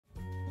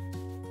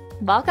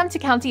Welcome to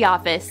County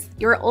Office,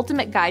 your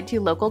ultimate guide to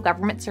local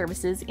government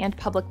services and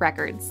public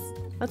records.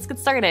 Let's get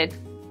started.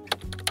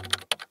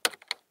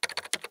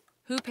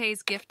 Who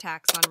pays gift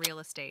tax on real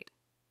estate?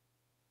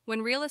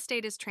 When real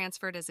estate is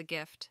transferred as a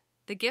gift,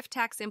 the gift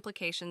tax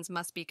implications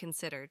must be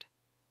considered.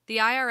 The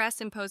IRS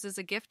imposes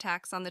a gift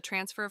tax on the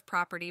transfer of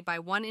property by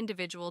one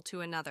individual to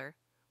another,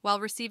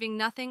 while receiving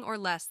nothing or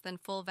less than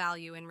full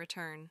value in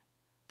return.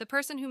 The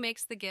person who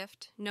makes the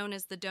gift, known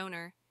as the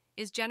donor,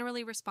 is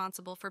generally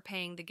responsible for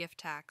paying the gift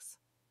tax.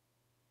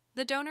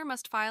 The donor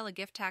must file a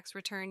gift tax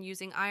return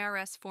using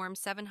IRS Form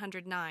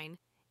 709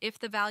 if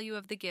the value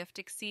of the gift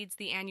exceeds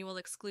the annual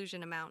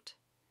exclusion amount.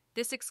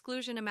 This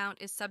exclusion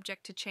amount is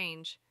subject to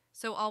change,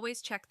 so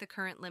always check the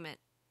current limit.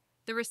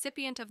 The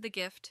recipient of the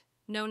gift,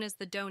 known as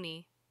the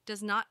donee,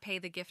 does not pay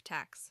the gift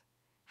tax.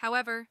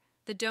 However,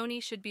 the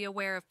donee should be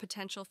aware of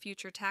potential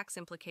future tax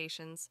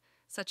implications,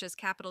 such as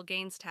capital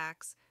gains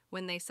tax,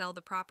 when they sell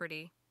the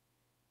property.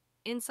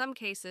 In some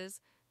cases,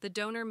 the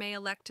donor may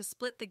elect to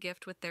split the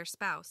gift with their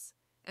spouse,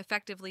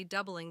 effectively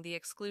doubling the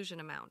exclusion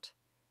amount.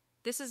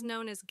 This is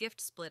known as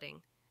gift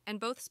splitting, and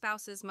both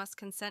spouses must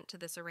consent to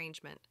this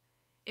arrangement.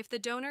 If the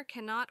donor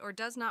cannot or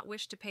does not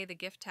wish to pay the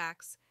gift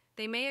tax,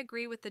 they may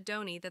agree with the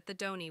donee that the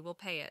donee will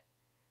pay it.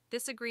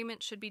 This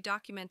agreement should be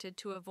documented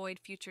to avoid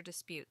future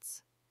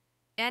disputes.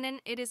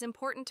 It is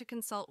important to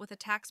consult with a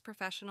tax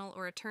professional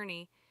or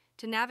attorney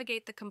to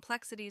navigate the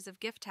complexities of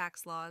gift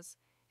tax laws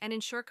and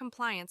ensure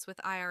compliance with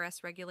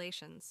IRS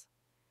regulations.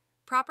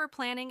 Proper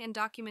planning and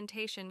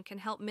documentation can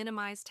help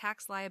minimize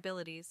tax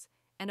liabilities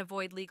and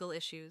avoid legal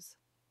issues.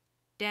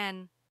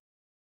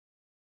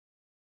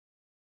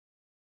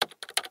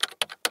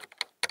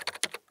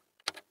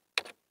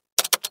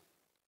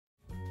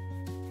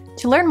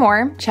 To learn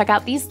more, check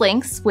out these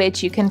links,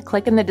 which you can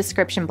click in the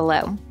description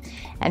below.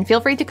 And feel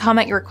free to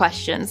comment your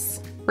questions.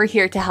 We're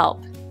here to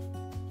help.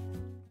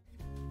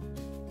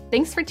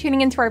 Thanks for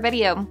tuning into our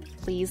video.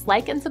 Please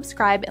like and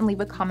subscribe and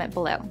leave a comment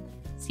below.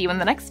 See you in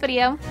the next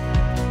video.